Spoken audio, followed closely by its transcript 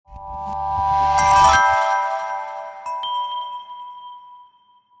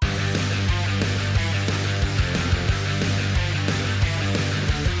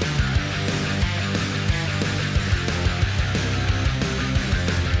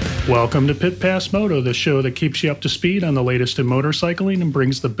Welcome to Pit Pass Moto, the show that keeps you up to speed on the latest in motorcycling and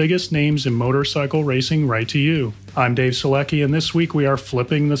brings the biggest names in motorcycle racing right to you. I'm Dave Selecki, and this week we are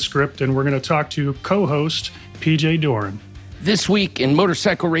flipping the script and we're going to talk to co-host PJ Doran. This week in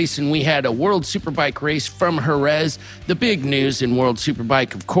motorcycle racing, we had a World Superbike race from Jerez. The big news in World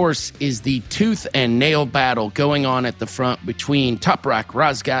Superbike, of course, is the tooth and nail battle going on at the front between Toprak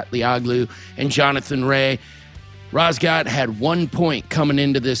Razgatlioglu and Jonathan Rea. Razgat had 1 point coming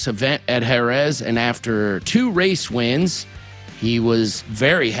into this event at Jerez, and after 2 race wins, he was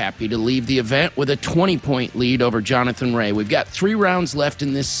very happy to leave the event with a 20-point lead over Jonathan Rea. We've got 3 rounds left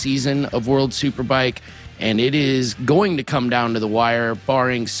in this season of World Superbike, and it is going to come down to the wire,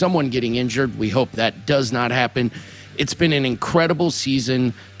 barring someone getting injured. We hope that does not happen. It's been an incredible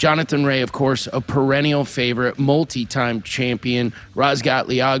season. Jonathan Rea, of course, a perennial favorite, multi-time champion.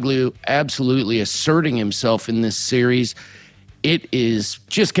 Razgatlioglu absolutely asserting himself in this series. It is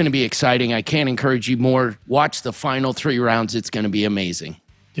just going to be exciting. I can't encourage you more. Watch the final 3 rounds. It's going to be amazing.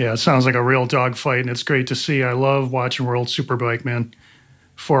 Yeah, it sounds like a real dogfight, and it's great to see. I love watching World Superbike, man.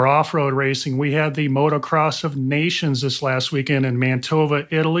 For off-road racing, we had the Motocross of Nations this last weekend in Mantova,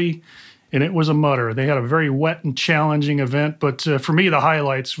 Italy. And it was a mutter. They had a very wet and challenging event. But for me, the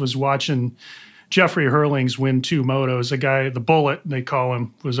highlights was watching Jeffrey Herlings win 2 motos. The guy, the Bullet, they call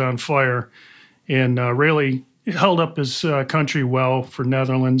him, was on fire and really held up his country well for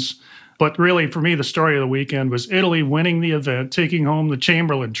Netherlands. But really, for me, the story of the weekend was Italy winning the event, taking home the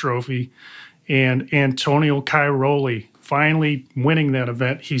Chamberlain Trophy, and Antonio Cairoli finally winning that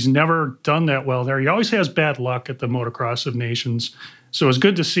event. He's never done that well there. He always has bad luck at the Motocross of Nations. So it was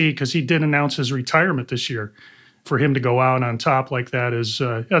good to see because he did announce his retirement this year. For him to go out on top like that is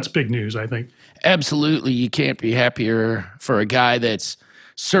that's big news, I think. Absolutely. You can't be happier for a guy that's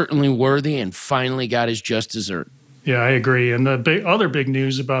certainly worthy and finally got his just dessert. Yeah, I agree. And the other big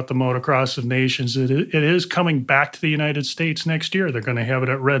news about the Motocross of Nations, it is coming back to the United States next year. They're going to have it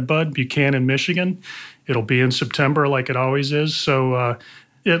at Red Bud, Buchanan, Michigan. It'll be in September like it always is. So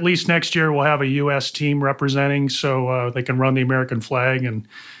at least next year we'll have a U.S. team representing so they can run the American flag and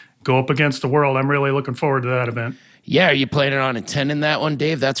go up against the world. I'm really looking forward to that event. Yeah, are you planning on attending that one,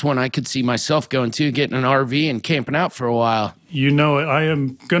 Dave? That's one I could see myself going to, getting an RV and camping out for a while. You know it. I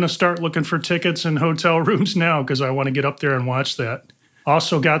am going to start looking for tickets and hotel rooms now because I want to get up there and watch that.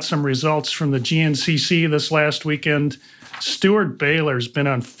 Also got some results from the GNCC this last weekend. Stuart Baylor's been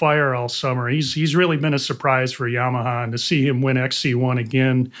on fire all summer. He's really been a surprise for Yamaha, and to see him win XC1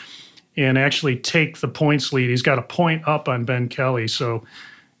 again and actually take the points lead. He's got a point up on Ben Kelly, so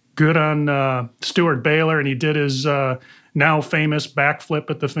good on Stuart Baylor, and he did his now famous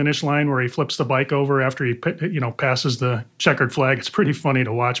backflip at the finish line where he flips the bike over after he passes the checkered flag. It's pretty funny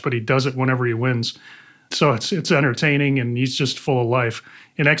to watch, but he does it whenever he wins. So it's entertaining, and he's just full of life.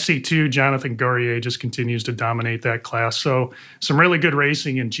 In XC2, Jonathan Gourier just continues to dominate that class. So some really good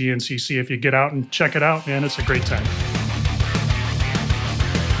racing in GNCC. If you get out and check it out, man, it's a great time.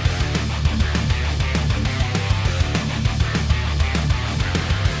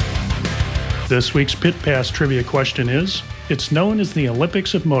 This week's Pit Pass trivia question is, it's known as the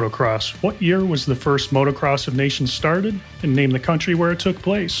Olympics of Motocross. What year was the first Motocross of Nations started? And name the country where it took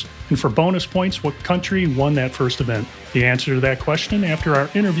place. And for bonus points, what country won that first event? The answer to that question after our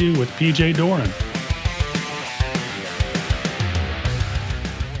interview with PJ Doran.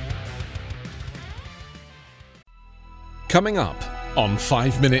 Coming up on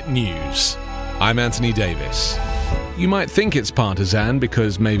 5 Minute News, I'm Anthony Davis. You might think it's partisan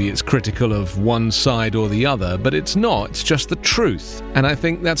because maybe it's critical of one side or the other, but it's not. It's just the truth. And I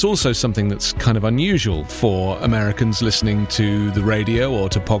think that's also something that's kind of unusual for Americans listening to the radio or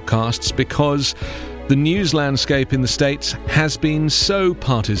to podcasts, because the news landscape in the States has been so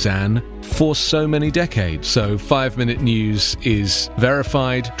partisan for so many decades. So 5 Minute News is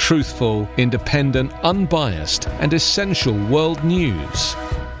verified, truthful, independent, unbiased, and essential world news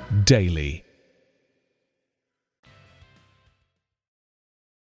daily.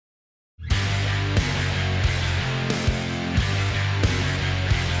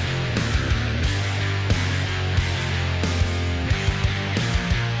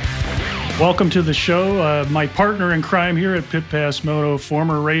 Welcome to the show. My partner in crime here at Pit Pass Moto,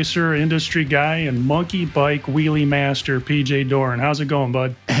 former racer, industry guy, and monkey bike wheelie master, PJ Doran. How's it going,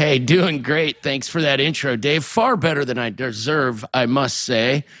 bud? Hey, doing great. Thanks for that intro, Dave. Far better than I deserve, I must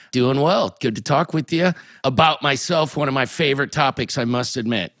say. Doing well. Good to talk with you about myself, one of my favorite topics, I must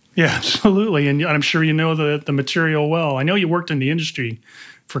admit. Yeah, absolutely. And I'm sure you know the material well. I know you worked in the industry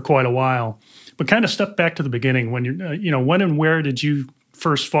for quite a while, but kind of step back to the beginning. When when and where did you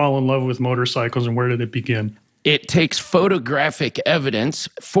first fall in love with motorcycles, and where did it begin? It takes photographic evidence,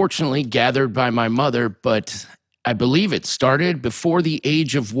 fortunately gathered by my mother, but I believe it started before the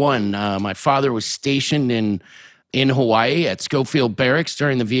age of 1. My father was stationed in Hawaii at Schofield Barracks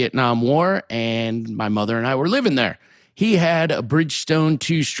during the Vietnam War, and my mother and I were living there. He had a Bridgestone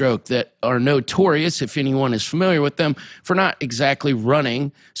two-stroke that are notorious, if anyone is familiar with them, for not exactly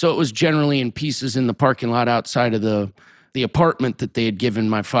running. So it was generally in pieces in the parking lot outside of the apartment that they had given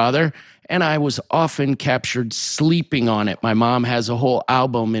my father. And I was often captured sleeping on it. My mom has a whole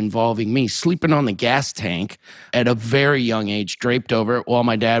album involving me sleeping on the gas tank at a very young age, draped over it, while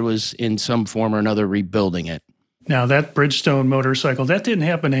my dad was in some form or another rebuilding it. Now, that Bridgestone motorcycle, that didn't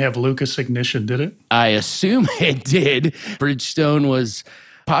happen to have Lucas ignition, did it? I assume it did. Bridgestone was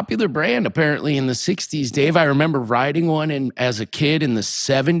a popular brand apparently in the 60s. Dave, I remember riding one as a kid in the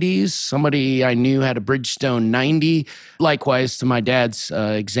 70s. Somebody I knew had a Bridgestone 90. Likewise, to my dad's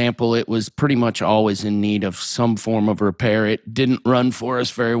example, it was pretty much always in need of some form of repair. It didn't run for us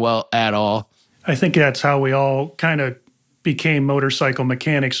very well at all. I think that's how we all kind of became motorcycle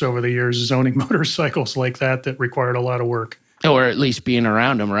mechanics over the years, is owning motorcycles like that required a lot of work. Or at least being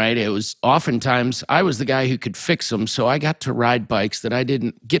around them, right? It was oftentimes, I was the guy who could fix them, so I got to ride bikes that I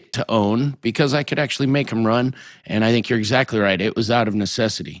didn't get to own because I could actually make them run. And I think you're exactly right. It was out of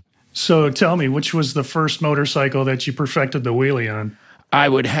necessity. So tell me, which was the first motorcycle that you perfected the wheelie on? I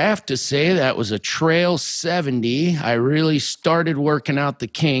would have to say that was a Trail 70. I really started working out the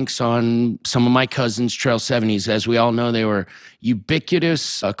kinks on some of my cousins' Trail 70s. As we all know, they were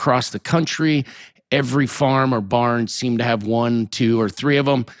ubiquitous across the country. Every farm or barn seemed to have 1, 2, or 3 of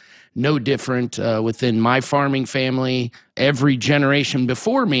them. No different within my farming family. Every generation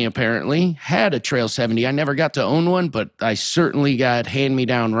before me, apparently, had a Trail 70. I never got to own one, but I certainly got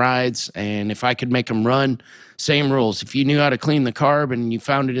hand-me-down rides. And if I could make them run, same rules. If you knew how to clean the carb and you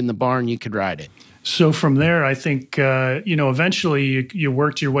found it in the barn, you could ride it. So from there, I think, eventually you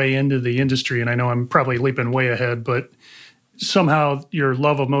worked your way into the industry. And I know I'm probably leaping way ahead, but somehow your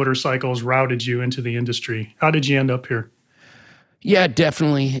love of motorcycles routed you into the industry. How did you end up here? Yeah,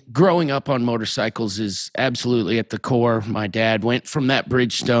 definitely. Growing up on motorcycles is absolutely at the core. My dad went from that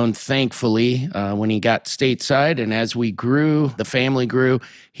Bridgestone, thankfully, when he got stateside. And as we grew, the family grew,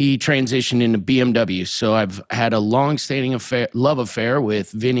 he transitioned into BMW. So I've had a long-standing love affair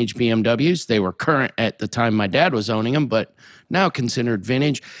with vintage BMWs. They were current at the time my dad was owning them, but now considered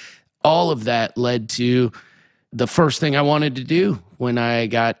vintage. All of that led to the first thing I wanted to do when I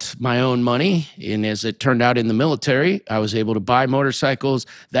got my own money. And as it turned out in the military, I was able to buy motorcycles.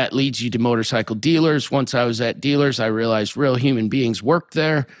 That leads you to motorcycle dealers. Once I was at dealers, I realized real human beings worked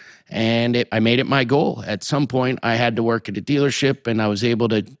there. And I made it my goal. At some point, I had to work at a dealership, and I was able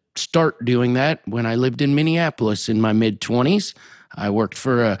to start doing that when I lived in Minneapolis in my mid-20s. I worked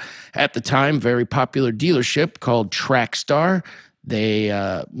for at the time, very popular dealership called Trackstar.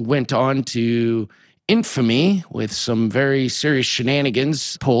 They went on to infamy with some very serious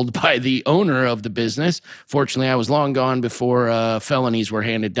shenanigans pulled by the owner of the business. Fortunately, I was long gone before felonies were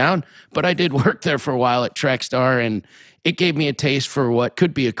handed down, but I did work there for a while at Trackstar, and it gave me a taste for what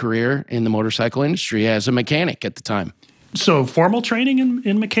could be a career in the motorcycle industry as a mechanic at the time. So formal training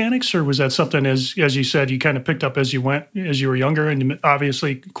in mechanics, or was that something, as you said, you kind of picked up as you went, as you were younger, and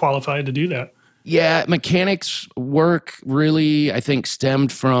obviously qualified to do that? Yeah, mechanics work really, I think,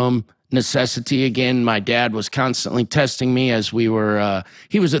 stemmed from necessity. Again, my dad was constantly testing me as we were,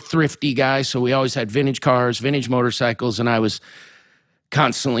 he was a thrifty guy, so we always had vintage cars, vintage motorcycles, and I was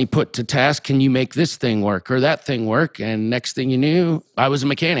constantly put to task, can you make this thing work or that thing work? And next thing you knew, I was a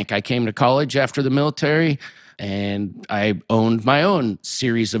mechanic. I came to college after the military, and I owned my own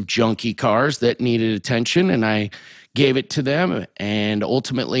series of junky cars that needed attention, and I gave it to them. And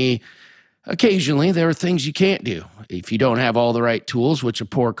ultimately, occasionally, there are things you can't do if you don't have all the right tools, which a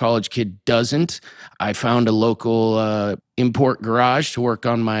poor college kid doesn't. I found a local import garage to work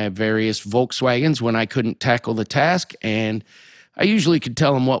on my various Volkswagens when I couldn't tackle the task, and I usually could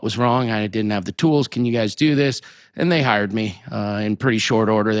tell them what was wrong. I didn't have the tools. Can you guys do this? And they hired me in pretty short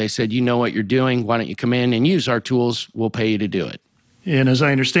order. They said, you know what you're doing. Why don't you come in and use our tools? We'll pay you to do it. And as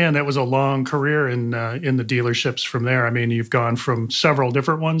I understand, that was a long career in the dealerships from there. I mean, you've gone from several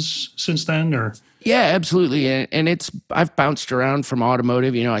different ones since then, or? Yeah, absolutely. And I've bounced around from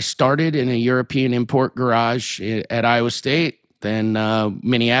automotive. You know, I started in a European import garage at Iowa State. Then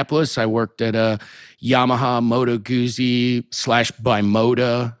Minneapolis, I worked at a Yamaha Moto Guzzi /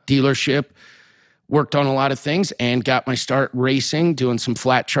 Bimota dealership. Worked on a lot of things and got my start racing, doing some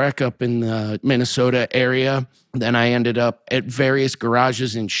flat track up in the Minnesota area. Then I ended up at various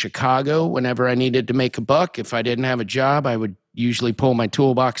garages in Chicago whenever I needed to make a buck. If I didn't have a job, I would usually pull my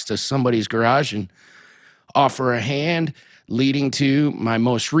toolbox to somebody's garage and offer a hand, leading to my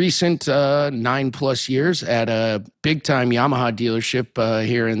most recent 9+ years at a big-time Yamaha dealership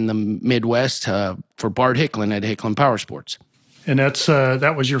here in the Midwest for Bart Hicklin at Hicklin Power Sports. And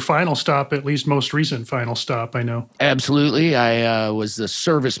that was your final stop, at least most recent final stop, I know. Absolutely. I was the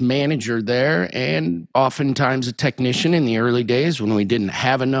service manager there and oftentimes a technician in the early days when we didn't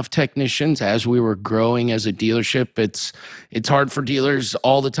have enough technicians. As we were growing as a dealership, it's hard for dealers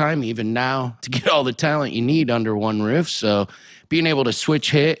all the time, even now, to get all the talent you need under one roof. So being able to switch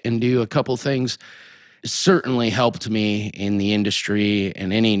hit and do a couple things certainly helped me in the industry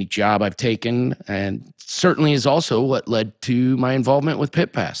and any job I've taken, and certainly is also what led to my involvement with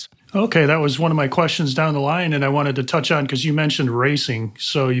Pit Pass. Okay, that was one of my questions down the line, and I wanted to touch on, because you mentioned racing.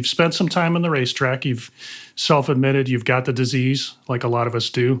 So you've spent some time on the racetrack. You've self-admitted you've got the disease, like a lot of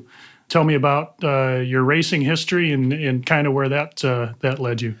us do. Tell me about your racing history and kind of where that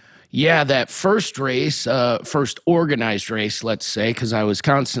led you. Yeah, that first race, first organized race, let's say, because I was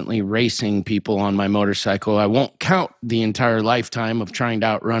constantly racing people on my motorcycle. I won't count the entire lifetime of trying to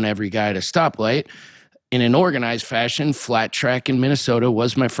outrun every guy at a stoplight. In an organized fashion, flat track in Minnesota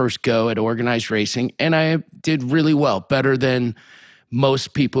was my first go at organized racing, and I did really well, better than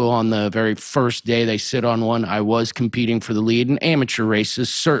most people on the very first day they sit on one. I was competing for the lead in amateur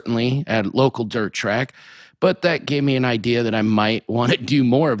races, certainly at local dirt track. But that gave me an idea that I might want to do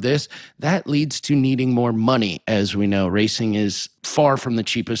more of this. That leads to needing more money. As we know, racing is far from the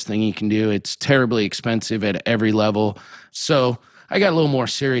cheapest thing you can do. It's terribly expensive at every level. So I got a little more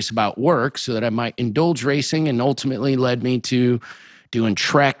serious about work so that I might indulge racing, and ultimately led me to doing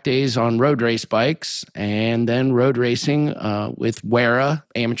track days on road race bikes and then road racing with WERA,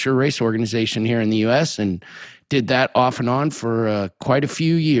 amateur race organization here in the U.S., and did that off and on for quite a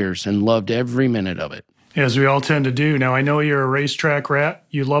few years and loved every minute of it. As we all tend to do. Now, I know you're a racetrack rat.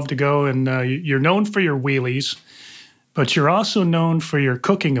 You love to go, and you're known for your wheelies, but you're also known for your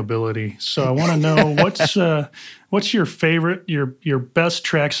cooking ability. So I want to know what's your favorite, your best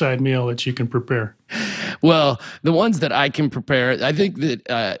trackside meal that you can prepare? Well, the ones that I can prepare, I think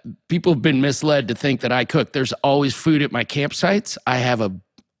that people have been misled to think that I cook. There's always food at my campsites. I have a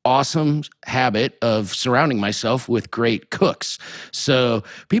awesome habit of surrounding myself with great cooks. So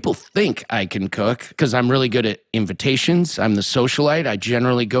people think I can cook because I'm really good at invitations. I'm the socialite. I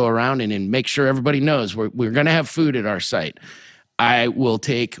generally go around and make sure everybody knows we're going to have food at our site. I will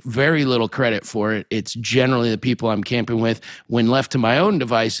take very little credit for it. It's generally the people I'm camping with. When left to my own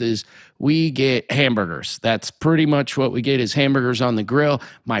devices, we get hamburgers. That's pretty much what we get, is hamburgers on the grill.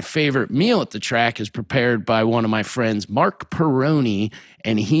 My favorite meal at the track is prepared by one of my friends, Mark Peroni,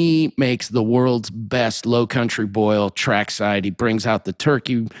 and he makes the world's best low country boil trackside. He brings out the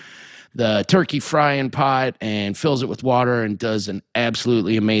turkey frying pot and fills it with water and does an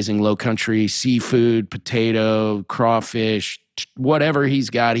absolutely amazing low country seafood, potato, crawfish, whatever he's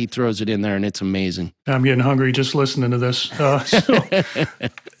got, he throws it in there, and it's amazing. I'm getting hungry just listening to this.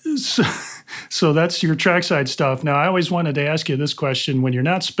 So that's your trackside stuff. Now, I always wanted to ask you this question. When you're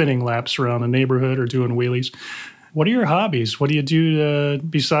not spinning laps around the neighborhood or doing wheelies, what are your hobbies? What do you do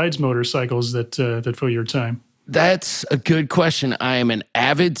besides motorcycles that fill your time? That's a good question. I am an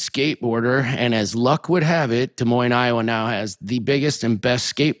avid skateboarder, and as luck would have it, Des Moines, Iowa now has the biggest and best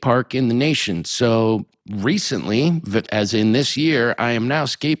skate park in the nation. So recently, as in this year, I am now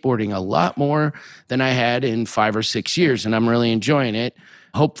skateboarding a lot more than I had in 5 or 6 years, and I'm really enjoying it.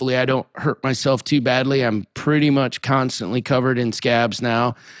 Hopefully, I don't hurt myself too badly. I'm pretty much constantly covered in scabs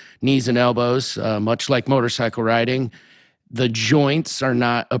now, knees and elbows, much like motorcycle riding. The joints are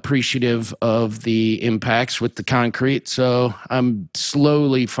not appreciative of the impacts with the concrete, so I'm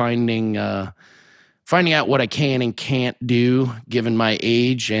slowly finding out what I can and can't do given my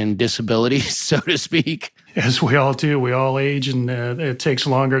age and disability, so to speak. As we all do. We all age, and it takes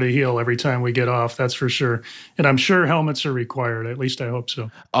longer to heal every time we get off, that's for sure. And I'm sure helmets are required. At least I hope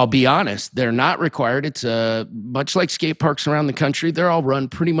so. I'll be honest, they're not required. It's much like skate parks around the country. They're all run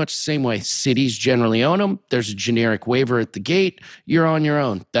pretty much the same way. Cities generally own them. There's a generic waiver at the gate. You're on your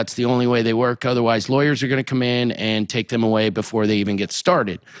own. That's the only way they work. Otherwise, lawyers are going to come in and take them away before they even get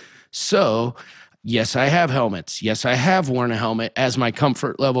started. So yes, I have helmets. Yes, I have worn a helmet. As my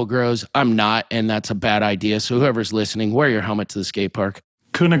comfort level grows, I'm not, and that's a bad idea. So whoever's listening, wear your helmet to the skate park.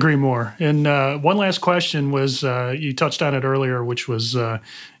 Couldn't agree more. And one last question was, you touched on it earlier, which was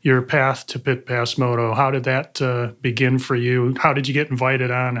your path to Pit Pass Moto. How did that begin for you? How did you get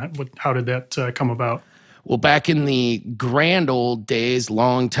invited on? How did that come about? Well, back in the grand old days,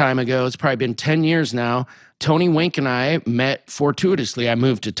 long time ago, it's probably been 10 years now, Tony Wink and I met fortuitously. I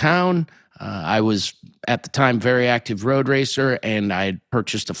moved to town. I was, at the time, very active road racer, and I had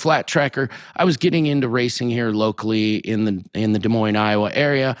purchased a flat tracker. I was getting into racing here locally in the Des Moines, Iowa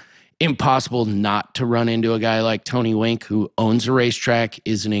area. Impossible not to run into a guy like Tony Wink, who owns a racetrack,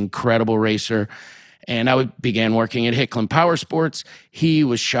 is an incredible racer. And I began working at Hicklin Power Sports. He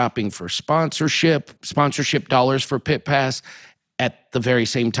was shopping for sponsorship dollars for Pit Pass. At the very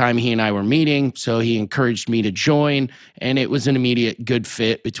same time, he and I were meeting, so he encouraged me to join, and it was an immediate good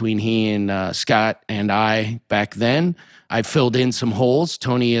fit between he and Scott and I back then. I filled in some holes.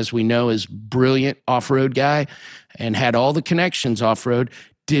 Tony, as we know, is a brilliant off-road guy and had all the connections off-road,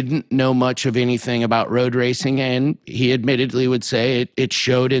 didn't know much of anything about road racing, and he admittedly would say it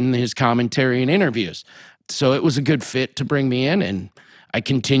showed in his commentary and interviews. So it was a good fit to bring me in, and I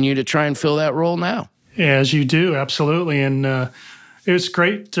continue to try and fill that role now. As you do, absolutely. And it was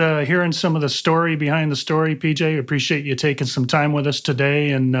great hearing some of the story behind the story, PJ. Appreciate you taking some time with us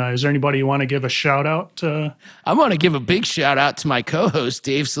today. And is there anybody you want to give a shout out? I want to give a big shout out to my co-host,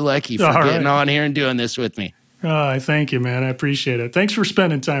 Dave Selecki, for getting on here and doing this with me. Thank you, man. I appreciate it. Thanks for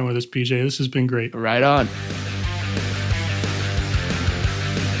spending time with us, PJ. This has been great. Right on.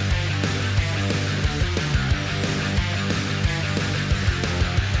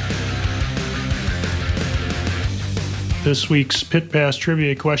 This week's Pit Pass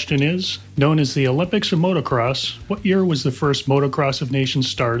trivia question is, known as the Olympics of Motocross, what year was the first Motocross of Nations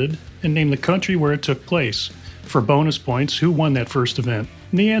started? And name the country where it took place. For bonus points, who won that first event?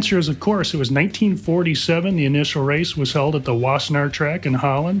 And the answer is, of course, it was 1947. The initial race was held at the Wassenaar track in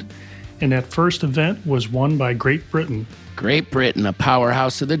Holland, and that first event was won by Great Britain. Great Britain, a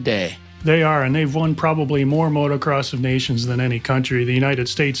powerhouse of the day. They are, and they've won probably more Motocross of Nations than any country. The United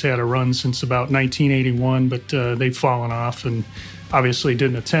States had a run since about 1981, but they've fallen off and obviously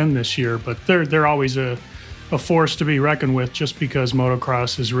didn't attend this year. But they're always a force to be reckoned with, just because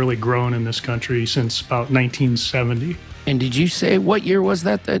motocross has really grown in this country since about 1970. And did you say what year was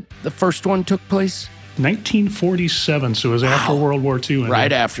that the first one took place? 1947, so it was after World War II.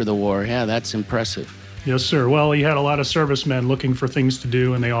 Right after the war. Yeah, that's impressive. Yes, sir. Well, he had a lot of servicemen looking for things to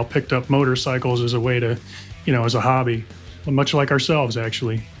do, and they all picked up motorcycles as a way to, as a hobby, much like ourselves,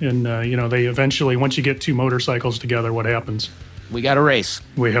 actually. And, they eventually, once you get two motorcycles together, what happens? We got a race.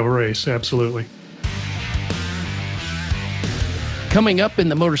 We have a race, absolutely. Coming up in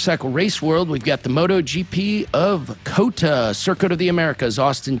the motorcycle race world, we've got the MotoGP of COTA, Circuit of the Americas,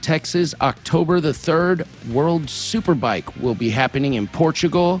 Austin, Texas, October the 3rd. World Superbike will be happening in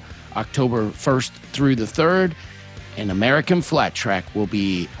Portugal, October 1st through the 3rd, and American Flat Track will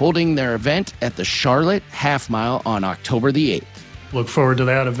be holding their event at the Charlotte Half Mile on October the 8th. Look forward to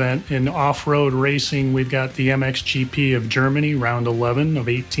that event. In off-road racing, we've got the MXGP of Germany, round 11 of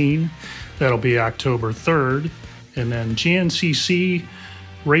 18. That'll be October 3rd. And then GNCC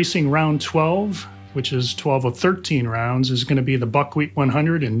racing round 12, which is 12 of 13 rounds, is going to be the Buckwheat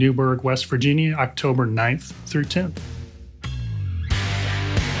 100 in Newburgh, West Virginia, October 9th through 10th.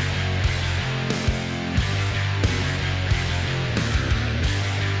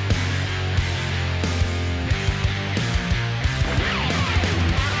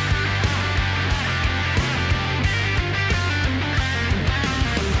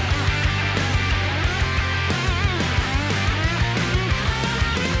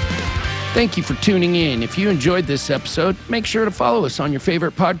 Thank you for tuning in. If you enjoyed this episode, make sure to follow us on your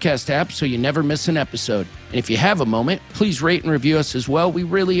favorite podcast app so you never miss an episode. And if you have a moment, please rate and review us as well. We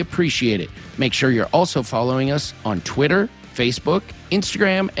really appreciate it. Make sure you're also following us on Twitter, Facebook,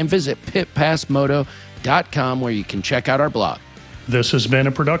 Instagram, and visit pitpassmoto.com where you can check out our blog. This has been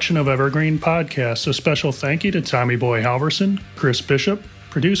a production of Evergreen Podcasts. A special thank you to Tommy Boy Halverson, Chris Bishop,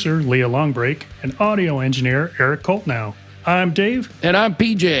 producer Leah Longbreak, and audio engineer Eric Coltnow. I'm Dave. And I'm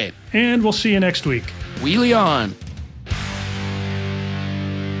PJ. And we'll see you next week. Wheelie on.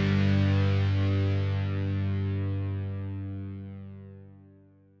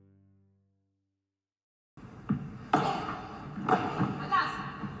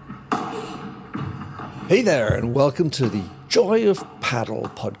 Hey there, and welcome to the Joy of Paddle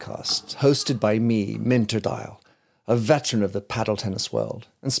podcast, hosted by me, Minter Dial, a veteran of the paddle tennis world,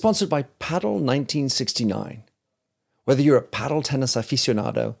 and sponsored by Paddle 1969. Whether you're a paddle tennis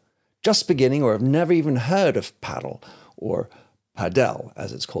aficionado, just beginning, or have never even heard of paddle, or padel,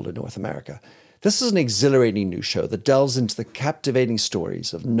 as it's called in North America, this is an exhilarating new show that delves into the captivating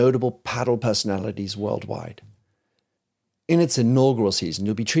stories of notable paddle personalities worldwide. In its inaugural season,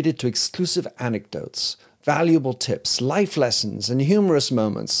 you'll be treated to exclusive anecdotes, valuable tips, life lessons, and humorous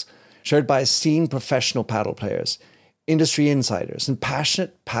moments shared by esteemed professional paddle players, industry insiders, and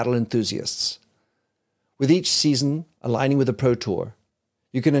passionate paddle enthusiasts. With each season aligning with the Pro Tour,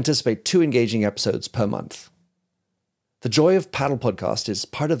 You can anticipate 2 engaging episodes per month. The Joy of Paddle podcast is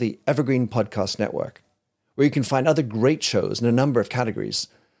part of the Evergreen Podcast Network, where you can find other great shows in a number of categories,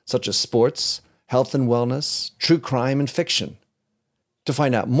 such as sports, health and wellness, true crime, and fiction. To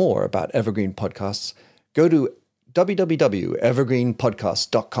find out more about Evergreen Podcasts, go to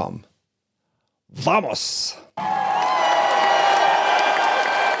www.evergreenpodcast.com. Vamos!